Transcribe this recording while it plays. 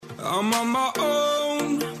I'm on my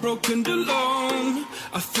own, broken alone.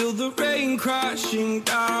 I feel the rain crashing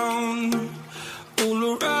down.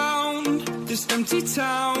 All around this empty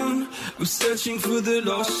town, I'm searching for the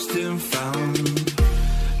lost and found.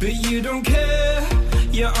 But you don't care,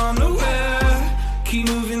 you're unaware. Keep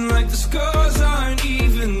moving like the scars aren't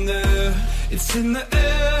even there. It's in the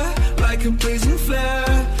air, like a blazing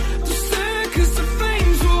flare. Just stare, cause the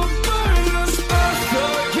flames will burn us. I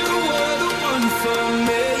thought you were the one for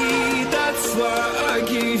me. That's why I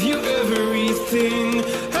gave you everything.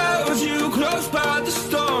 Held you close by the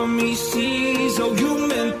stormy seas. Oh, you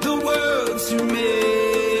meant the world to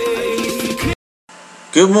me.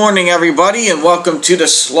 Good morning, everybody, and welcome to the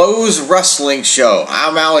Slows Wrestling Show.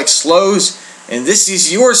 I'm Alex Slows, and this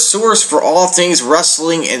is your source for all things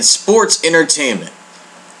wrestling and sports entertainment.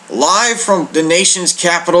 Live from the nation's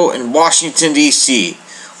capital in Washington, D.C.,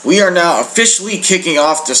 we are now officially kicking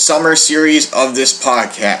off the summer series of this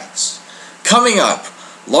podcast. Coming up,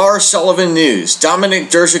 Lars Sullivan news, Dominik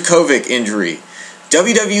Dijakovic injury,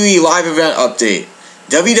 WWE live event update,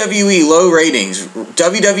 WWE low ratings,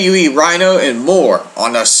 WWE Rhino, and more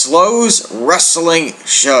on the Slows Wrestling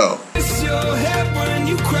Show. It's your head when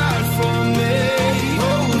you cried for me.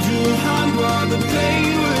 Hold your hand while the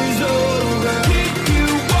pain was over. Keep you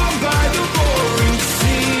warm by the roaring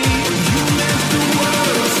sea. You meant the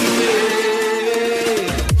world to me.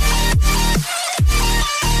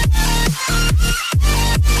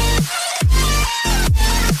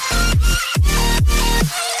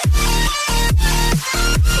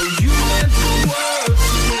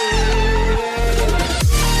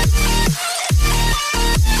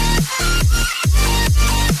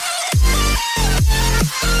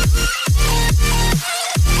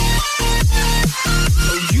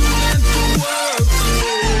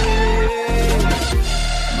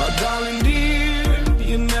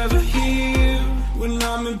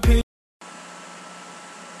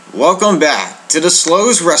 Welcome back to the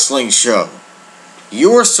Slows Wrestling Show,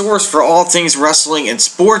 your source for all things wrestling and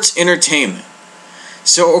sports entertainment.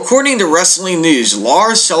 So, according to Wrestling News,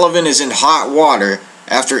 Lars Sullivan is in hot water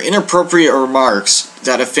after inappropriate remarks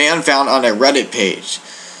that a fan found on a Reddit page.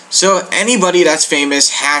 So, anybody that's famous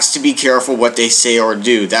has to be careful what they say or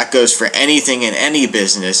do. That goes for anything in any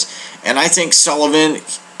business. And I think Sullivan,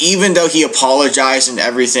 even though he apologized and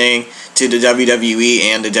everything to the WWE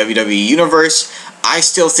and the WWE Universe, I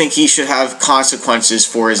still think he should have consequences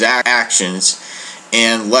for his actions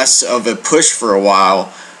and less of a push for a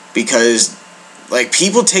while, because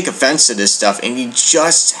people take offense to this stuff, and you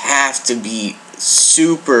just have to be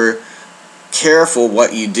super careful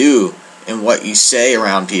what you do and what you say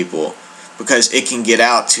around people, because it can get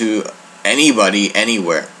out to anybody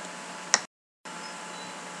anywhere.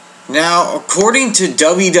 Now, according to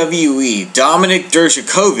WWE, Dominik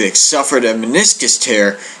Dijakovic suffered a meniscus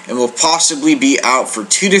tear and will possibly be out for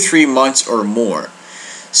 2 to 3 months or more.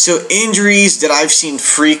 So injuries that I've seen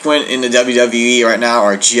frequent in the WWE right now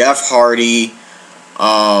are Jeff Hardy,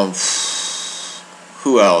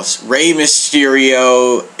 who else? Rey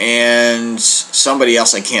Mysterio, and somebody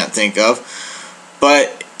else I can't think of.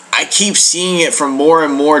 But I keep seeing it from more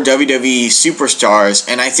and more WWE superstars,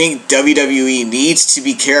 and I think WWE needs to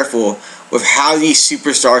be careful with how these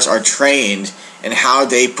superstars are trained and how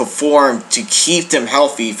they perform to keep them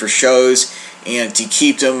healthy for shows and to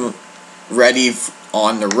keep them ready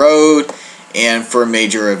on the road and for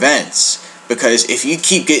major events. Because if you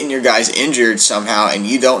keep getting your guys injured somehow and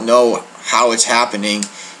you don't know how it's happening,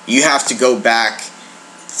 you have to go back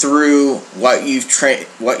through what you've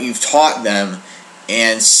taught them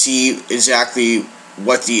and see exactly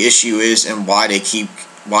what the issue is and why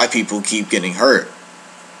people keep getting hurt.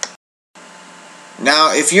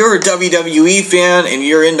 Now, if you're a WWE fan and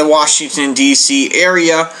you're in the Washington, D.C.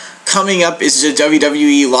 area, coming up is the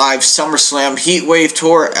WWE Live SummerSlam Heatwave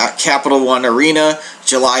Tour at Capital One Arena,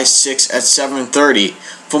 July 6th at 7:30.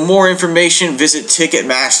 For more information, visit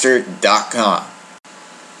Ticketmaster.com.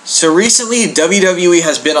 So recently, WWE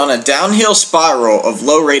has been on a downhill spiral of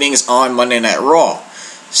low ratings on Monday Night Raw.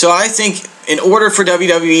 So I think in order for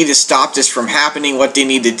WWE to stop this from happening, what they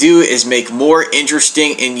need to do is make more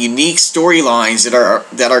interesting and unique storylines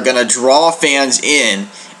that are going to draw fans in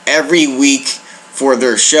every week for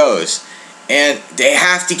their shows. And they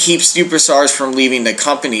have to keep superstars from leaving the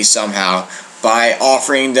company somehow by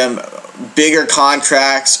offering them bigger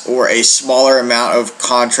contracts or a smaller amount of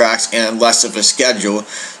contracts and less of a schedule,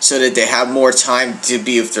 so that they have more time to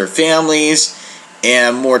be with their families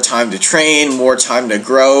and more time to train, more time to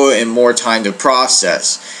grow, and more time to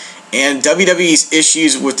process. And WWE's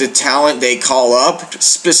issues with the talent they call up,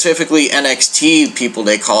 specifically NXT people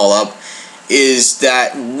they call up, is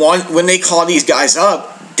that when they call these guys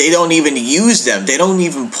up, they don't even use them. They don't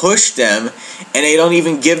even push them, and they don't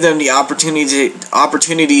even give them the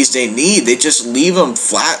opportunities they need. They just leave them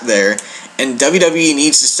flat there. And WWE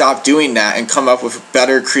needs to stop doing that and come up with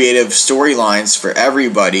better creative storylines for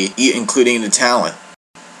everybody, including the talent.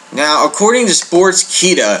 Now, according to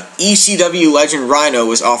Sportskeeda, ECW legend Rhino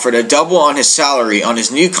was offered a double on his salary on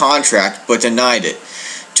his new contract, but denied it.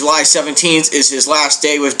 July 17th is his last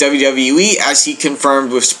day with WWE, as he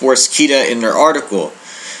confirmed with Sportskeeda in their article.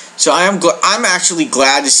 So I'm actually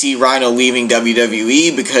glad to see Rhino leaving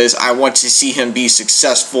WWE, because I want to see him be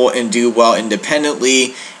successful and do well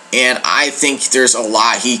independently, and I think there's a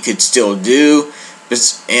lot he could still do.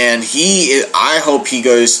 And I hope he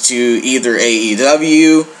goes to either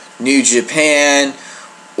AEW, New Japan,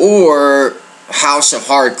 or House of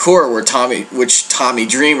Hardcore, which Tommy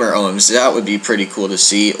Dreamer owns. That would be pretty cool to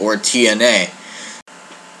see, or TNA.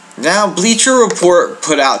 Now, Bleacher Report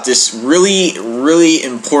put out this really, really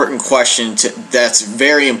important question that's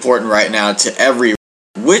very important right now to everyone.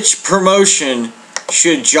 Which promotion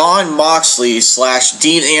should Jon Moxley /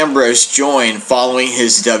 Dean Ambrose join following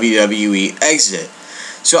his WWE exit?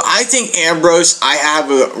 So I think Ambrose, I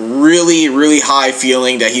have a really, really high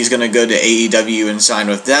feeling that he's going to go to AEW and sign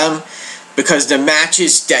with them, because the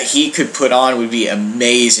matches that he could put on would be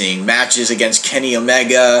amazing. Matches against Kenny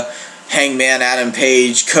Omega, Hangman Adam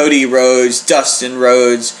Page, Cody Rhodes, Dustin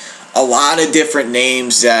Rhodes, a lot of different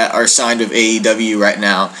names that are signed with AEW right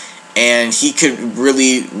now. And he could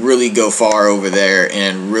really, really go far over there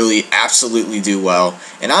and really absolutely do well.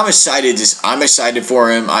 And I'm excited for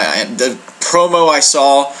him. The promo I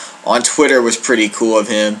saw on Twitter was pretty cool of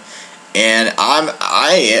him, and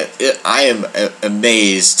I am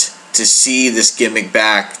amazed to see this gimmick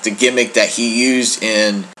back, the gimmick that he used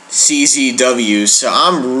in CZW. So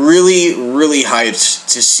I'm really, really hyped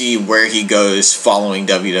to see where he goes following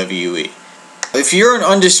WWE. If you're an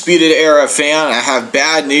Undisputed Era fan, I have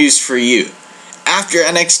bad news for you. After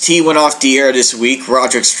NXT went off the air this week,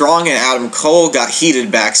 Roderick Strong and Adam Cole got heated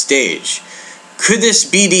backstage. Could this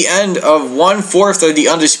be the end of 1/4 of the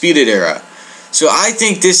Undisputed Era? So I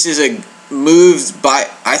think this is a move by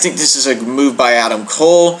Adam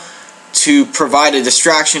Cole to provide a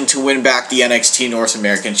distraction to win back the NXT North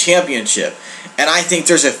American Championship. And I think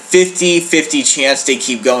there's a 50-50 chance they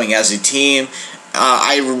keep going as a team.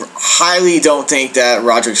 I highly don't think that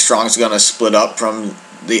Roderick Strong's going to split up from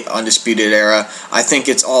the Undisputed Era. I think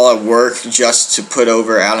it's all at work just to put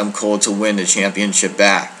over Adam Cole to win the championship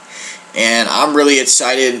back. And I'm really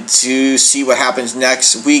excited to see what happens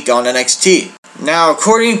next week on NXT. Now,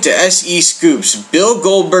 according to SE Scoops, Bill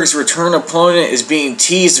Goldberg's return opponent is being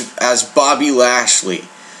teased as Bobby Lashley.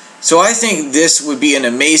 So I think this would be an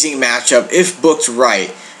amazing matchup if booked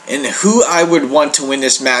right. And who I would want to win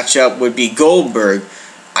this matchup would be Goldberg.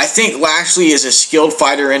 I think Lashley is a skilled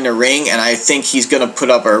fighter in the ring, and I think he's going to put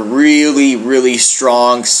up a really, really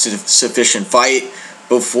strong, sufficient fight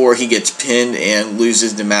before he gets pinned and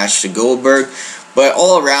loses the match to Goldberg. But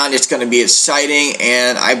all around, it's going to be exciting,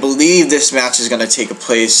 and I believe this match is going to take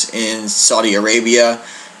place in Saudi Arabia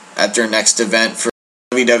at their next event for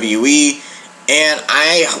WWE. And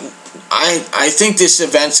I think this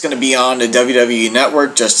event's going to be on the WWE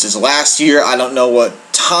Network just as last year. I don't know what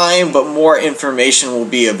time, but more information will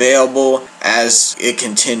be available as it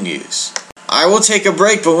continues. I will take a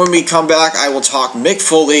break, but when we come back, I will talk Mick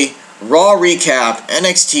Foley, Raw recap,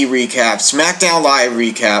 NXT recap, SmackDown Live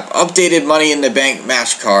recap, updated Money in the Bank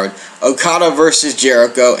match card, Okada vs.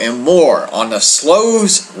 Jericho, and more on the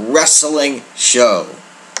Slows Wrestling Show.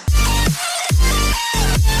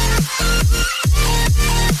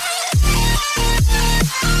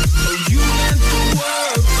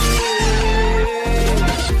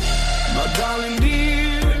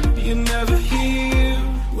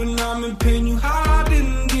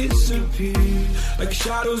 Like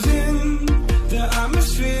shadows in the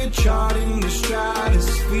atmosphere, charting the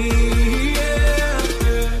stratosphere.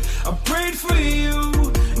 Yeah. I prayed for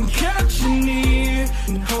you and kept you near,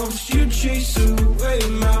 in hopes you'd chase away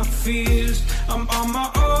my fears. I'm on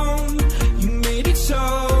my own, you made it so,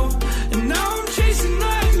 and now I'm chasing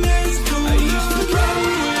nightmares. I used to run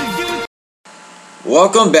with you.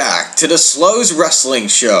 Welcome back to the Slows Wrestling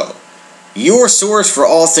Show, your source for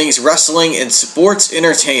all things wrestling and sports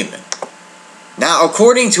entertainment. Now,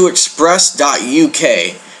 according to Express.uk,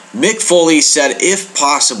 Mick Foley said if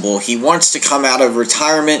possible, he wants to come out of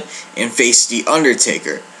retirement and face The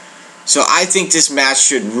Undertaker. So I think this match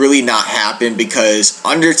should really not happen, because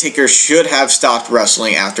Undertaker should have stopped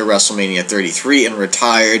wrestling after WrestleMania 33 and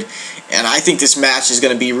retired. And I think this match is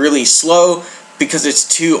going to be really slow because it's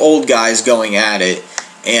two old guys going at it.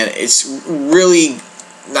 And it's really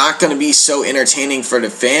not going to be so entertaining for the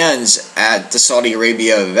fans at the Saudi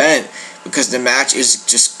Arabia event, because the match is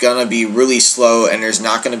just going to be really slow and there's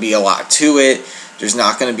not going to be a lot to it. There's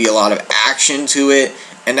not going to be a lot of action to it,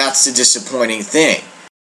 and that's the disappointing thing.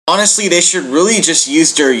 Honestly, they should really just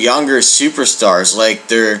use their younger superstars, like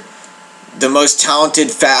the most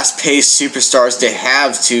talented, fast-paced superstars they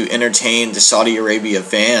have to entertain the Saudi Arabia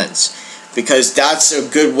fans, because that's a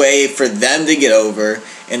good way for them to get over,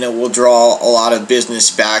 and it will draw a lot of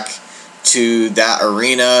business back to that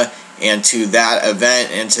arena and to that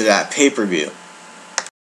event and to that pay-per-view.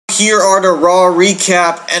 Here are the Raw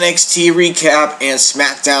recap, NXT recap, and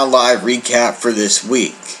SmackDown Live recap for this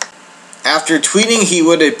week. After tweeting he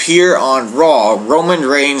would appear on Raw, Roman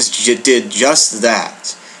Reigns did just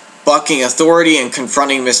that, bucking authority and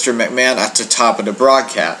confronting Mr. McMahon at the top of the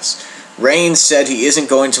broadcast. Reigns said he isn't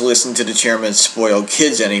going to listen to the chairman's spoiled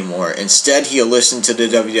kids anymore. Instead, he'll listen to the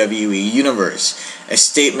WWE Universe, a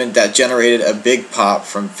statement that generated a big pop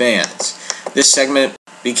from fans. This segment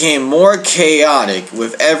became more chaotic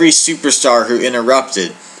with every superstar who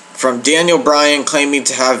interrupted, from Daniel Bryan claiming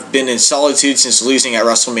to have been in solitude since losing at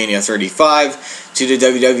WrestleMania 35, to the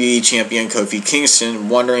WWE Champion Kofi Kingston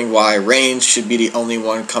wondering why Reigns should be the only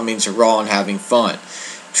one coming to Raw and having fun.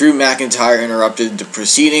 Drew McIntyre interrupted the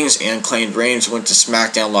proceedings and claimed Reigns went to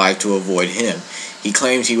SmackDown Live to avoid him. He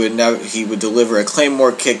claimed he would deliver a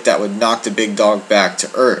Claymore kick that would knock the big dog back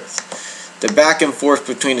to earth. The back and forth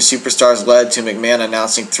between the superstars led to McMahon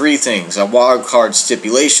announcing 3 things: a wild card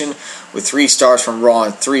stipulation with 3 stars from Raw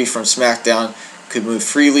and 3 from SmackDown could move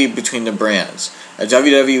freely between the brands, a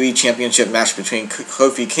WWE Championship match between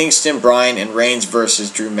Kofi Kingston, Bryan, and Reigns versus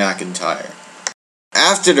Drew McIntyre.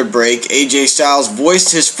 After the break, AJ Styles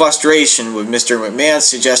voiced his frustration with Mr. McMahon,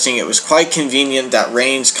 suggesting it was quite convenient that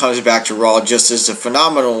Reigns comes back to Raw just as the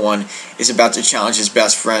Phenomenal One is about to challenge his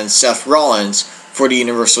best friend Seth Rollins for the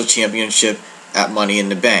Universal Championship at Money in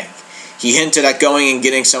the Bank. He hinted at going and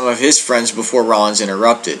getting some of his friends before Rollins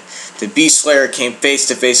interrupted. The Beast Slayer came face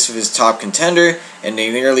to face with his top contender, and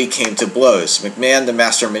they nearly came to blows. McMahon, the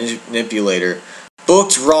master manipulator,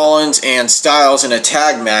 booked Rollins and Styles in a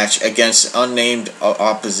tag match against unnamed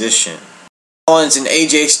opposition. Rollins and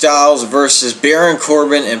AJ Styles versus Baron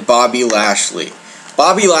Corbin and Bobby Lashley.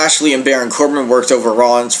 Bobby Lashley and Baron Corbin worked over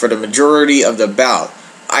Rollins for the majority of the bout,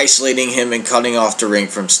 isolating him and cutting off the ring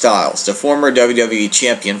from Styles. The former WWE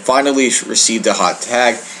Champion finally received a hot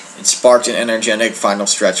tag and sparked an energetic final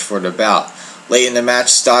stretch for the bout. Late in the match,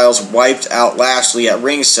 Styles wiped out Lashley at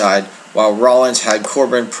ringside, while Rollins had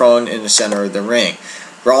Corbin prone in the center of the ring.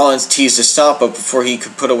 Rollins teased a stomp, but before he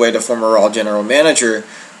could put away the former Raw general manager,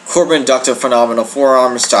 Corbin ducked a phenomenal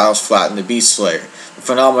forearm and Styles flattened the Beast Slayer. The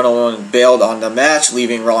Phenomenal One bailed on the match,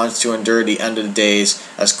 leaving Rollins to endure the end of the days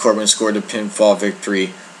as Corbin scored a pinfall victory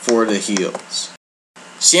for the heels.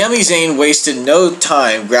 Sami Zayn wasted no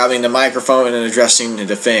time grabbing the microphone and addressing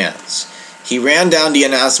the fans. He ran down the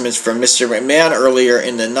announcements from Mr. McMahon earlier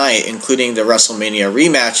in the night, including the WrestleMania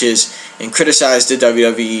rematches, and criticized the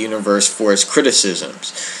WWE Universe for its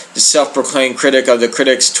criticisms. The self-proclaimed critic of the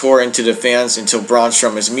critics tore into the fans until Braun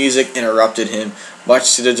Strowman's music interrupted him,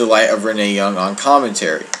 much to the delight of Renee Young on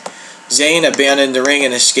commentary. Zayn abandoned the ring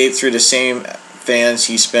and escaped through the same fans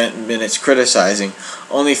he spent minutes criticizing,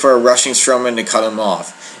 only for a rushing Strowman to cut him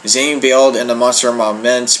off. Zayn bailed and the Monster Among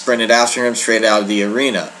Men sprinted after him straight out of the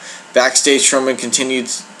arena. Backstage, Strowman continued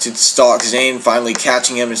to stalk Zayn, finally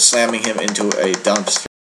catching him and slamming him into a dumpster.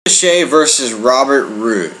 Ricochet versus Robert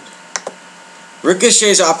Roode.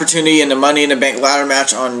 Ricochet's opportunity in the Money in the Bank ladder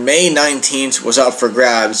match on May 19th was up for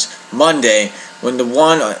grabs Monday, when the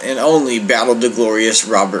one and only battled the glorious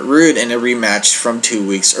Robert Roode in a rematch from 2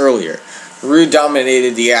 weeks earlier. Roode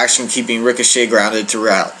dominated the action, keeping Ricochet grounded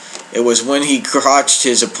throughout. It was when he crotched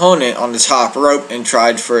his opponent on the top rope and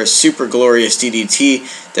tried for a super glorious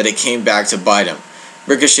DDT that it came back to bite him.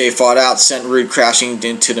 Ricochet fought out, sent Roode crashing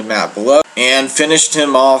into the mat below, and finished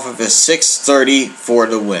him off with a 630 for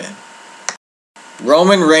the win.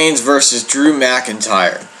 Roman Reigns versus Drew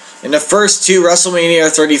McIntyre. In the first 2 WrestleMania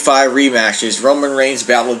 35 rematches, Roman Reigns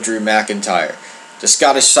battled Drew McIntyre. The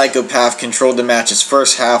Scottish psychopath controlled the match's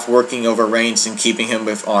first half, working over Reigns and keeping him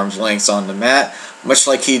with arm's length on the mat, much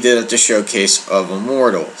like he did at the Showcase of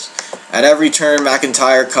Immortals. At every turn,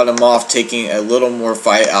 McIntyre cut him off, taking a little more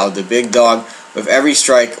fight out of the big dog with every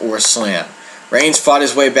strike or slam. Reigns fought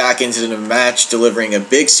his way back into the match, delivering a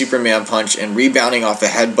big Superman punch and rebounding off a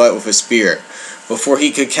headbutt with a spear. Before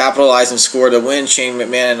he could capitalize and score the win, Shane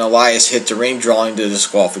McMahon and Elias hit the ring, drawing the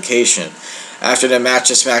disqualification. After the match,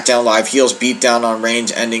 the SmackDown Live heels beat down on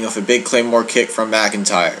Reigns, ending with a big Claymore kick from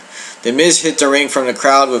McIntyre. The Miz hit the ring from the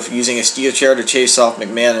crowd with using a steel chair to chase off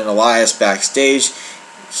McMahon and Elias backstage.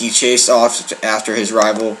 he chased off after his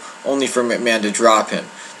rival, only for McMahon to drop him.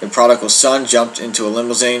 The prodigal son jumped into a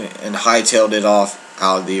limousine and hightailed it off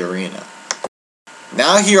out of the arena.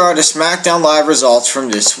 Now here are the SmackDown Live results from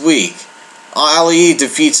this week. Ali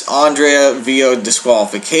defeats Andrea via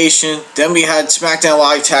disqualification. Then we had SmackDown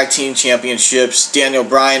Live Tag Team Championships. Daniel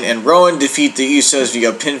Bryan and Rowan defeat the Usos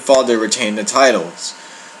via pinfall to retain the titles.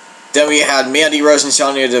 Then we had Mandy Rose and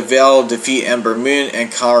Sonya Deville defeat Ember Moon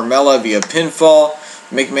and Carmella via pinfall.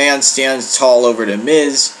 McMahon stands tall over The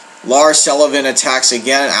Miz. Lars Sullivan attacks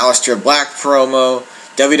again. Aleister Black promo.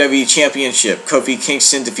 WWE Championship. Kofi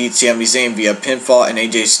Kingston defeats Sami Zayn via pinfall and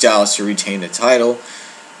AJ Styles to retain the title.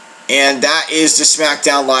 And that is the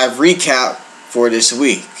SmackDown Live recap for this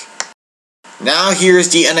week. Now here's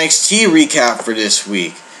the NXT recap for this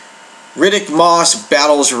week. Riddick Moss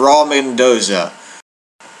battles Raul Mendoza.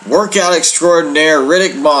 Workout extraordinaire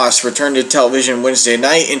Riddick Moss returned to television Wednesday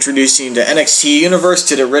night, introducing the NXT universe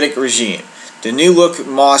to the Riddick regime. The new look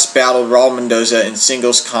Moss battled Raul Mendoza in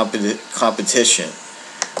singles competition.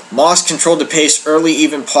 Moss controlled the pace early,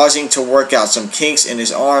 even pausing to work out some kinks in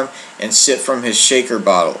his arm and sip from his shaker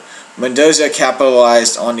bottle. Mendoza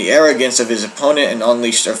capitalized on the arrogance of his opponent and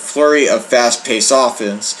unleashed a flurry of fast-paced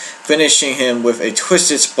offense, finishing him with a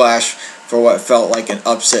twisted splash for what felt like an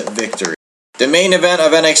upset victory. The main event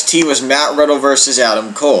of NXT was Matt Riddle versus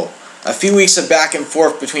Adam Cole. A few weeks of back and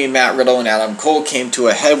forth between Matt Riddle and Adam Cole came to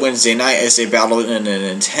a head Wednesday night as they battled in an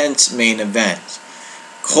intense main event.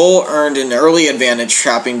 Cole earned an early advantage,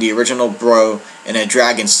 trapping the original Bro in a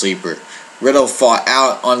Dragon Sleeper. Riddle fought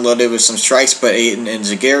out, unloaded with some strikes but ate an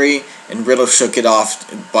enziguri, and Riddle shook it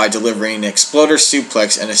off by delivering an exploder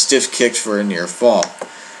suplex and a stiff kick for a near fall.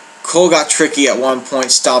 Cole got tricky at one point,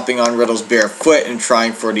 stomping on Riddle's bare foot and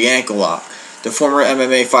trying for the ankle lock. The former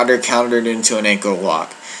MMA fighter countered into an ankle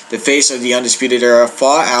lock. The face of the Undisputed Era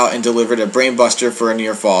fought out and delivered a brainbuster for a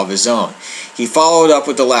near fall of his own. He followed up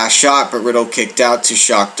with the last shot, but Riddle kicked out to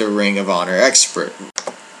shock the Ring of Honor expert.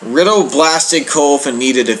 Riddle blasted Cole for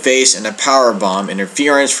knee to the face and a powerbomb.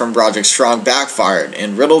 Interference from Roderick Strong backfired,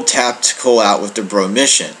 and Riddle tapped Cole out with the Bro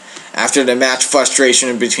Mission. After the match,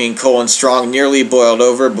 frustration between Cole and Strong nearly boiled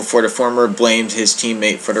over before the former blamed his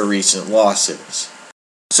teammate for the recent losses.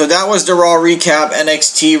 So that was the Raw recap,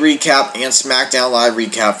 NXT recap, and SmackDown Live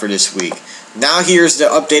recap for this week. Now here's the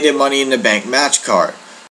updated Money in the Bank match card.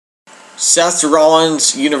 Seth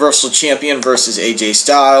Rollins, Universal Champion versus AJ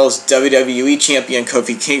Styles. WWE Champion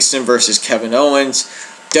Kofi Kingston versus Kevin Owens.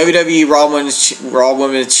 WWE Raw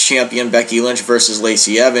Women's Champion Becky Lynch versus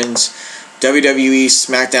Lacey Evans. WWE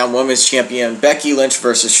SmackDown Women's Champion Becky Lynch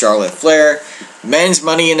versus Charlotte Flair. Men's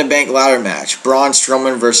Money in the Bank ladder match. Braun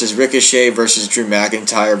Strowman versus Ricochet versus Drew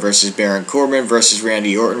McIntyre versus Baron Corbin versus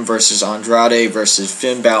Randy Orton versus Andrade versus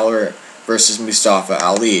Finn Balor versus Mustafa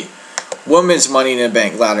Ali. Women's Money in the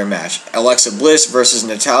Bank ladder match. Alexa Bliss versus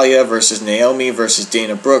Natalya versus Naomi versus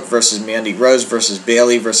Dana Brooke versus Mandy Rose versus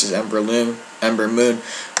Bayley versus Ember Moon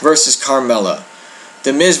versus Carmella.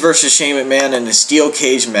 The Miz versus Shane McMahon in the Steel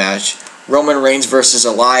Cage match. Roman Reigns versus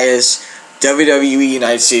Elias. WWE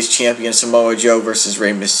United States Champion Samoa Joe versus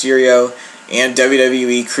Rey Mysterio. And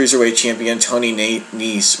WWE Cruiserweight Champion Tony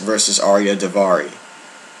Nese versus Arya Daivari.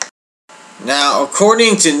 Now,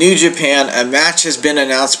 according to New Japan, a match has been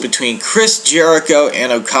announced between Chris Jericho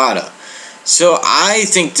and Okada. So I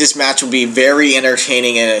think this match will be very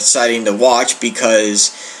entertaining and exciting to watch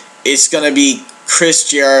because it's going to be Chris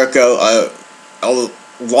Jericho, a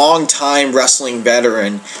long-time wrestling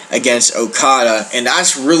veteran, against Okada, and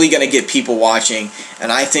that's really going to get people watching,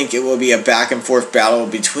 and I think it will be a back-and-forth battle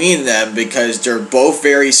between them because they're both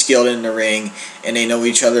very skilled in the ring, and they know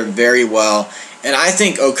each other very well. And I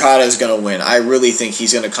think Okada is going to win. I really think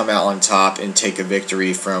he's going to come out on top and take a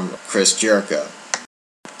victory from Chris Jericho.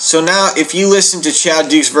 So now, if you listen to Chad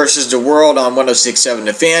Dukes vs. the World on 106.7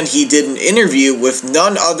 The Fan, he did an interview with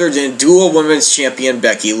none other than dual women's champion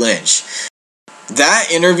Becky Lynch. That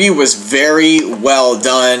interview was very well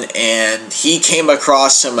done, and he came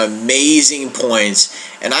across some amazing points.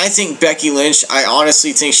 And I think Becky Lynch, I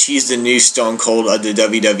honestly think she's the new Stone Cold of the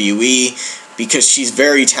WWE. Because she's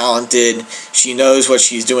very talented, she knows what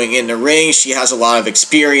she's doing in the ring, she has a lot of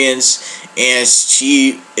experience, and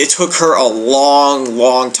it took her a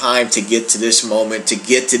long time to get to this moment, to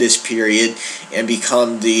get to this period, and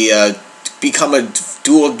become a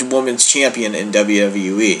dual women's champion in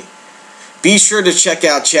WWE. Be sure to check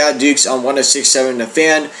out Chad Dukes on 106.7 The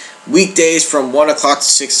Fan, weekdays from 1 o'clock to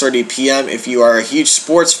 6:30 p.m. if you are a huge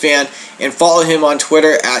sports fan, and follow him on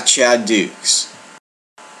Twitter at Chad Dukes.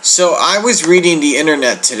 So I was reading the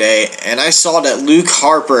internet today, and I saw that Luke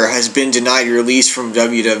Harper has been denied release from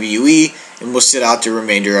WWE and will sit out the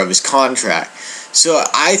remainder of his contract. So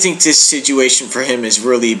I think this situation for him is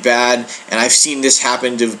really bad, and I've seen this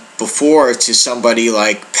happen before to somebody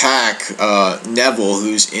like Pac Neville,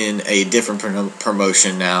 who's in a different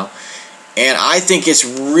promotion now. And I think it's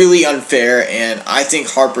really unfair, and I think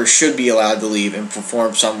Harper should be allowed to leave and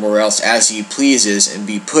perform somewhere else as he pleases and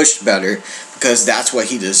be pushed better, because that's what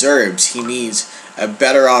he deserves. He needs a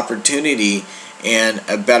better opportunity and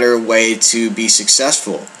a better way to be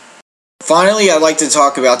successful. Finally, I'd like to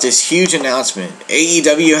talk about this huge announcement.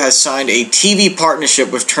 AEW has signed a TV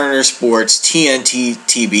partnership with Turner Sports TNT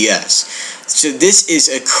TBS. So this is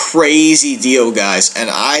a crazy deal, guys,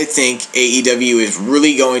 and I think AEW is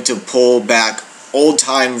really going to pull back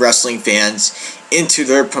old-time wrestling fans into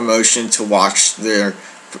their promotion to watch them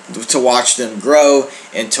grow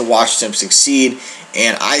and to watch them succeed.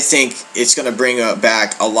 And I think it's going to bring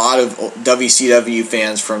back a lot of WCW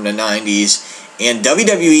fans from the 90s. And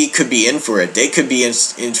WWE could be in for it. They could be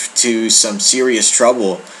into some serious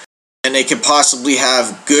trouble. And they could possibly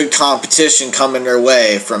have good competition coming their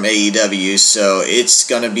way from AEW. So it's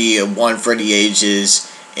going to be a one for the ages.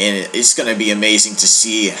 And it's going to be amazing to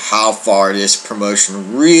see how far this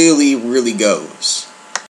promotion really, really goes.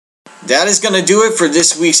 That is going to do it for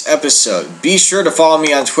this week's episode. Be sure to follow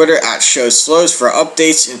me on Twitter at ShowSlows for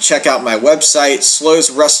updates, and check out my website,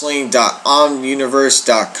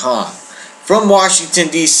 slowswrestling.omniverse.com. From Washington,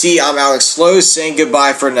 D.C., I'm Alex Slows saying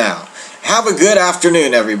goodbye for now. Have a good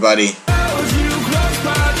afternoon, everybody.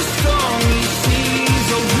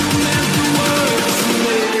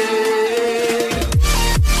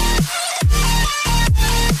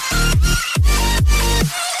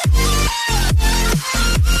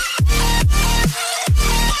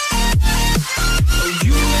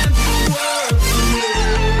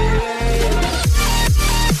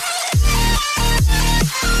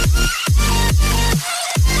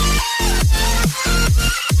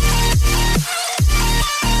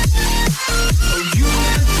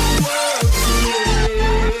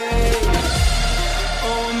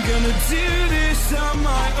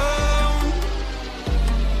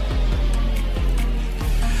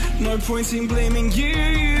 No point in blaming you,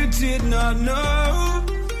 you did not know.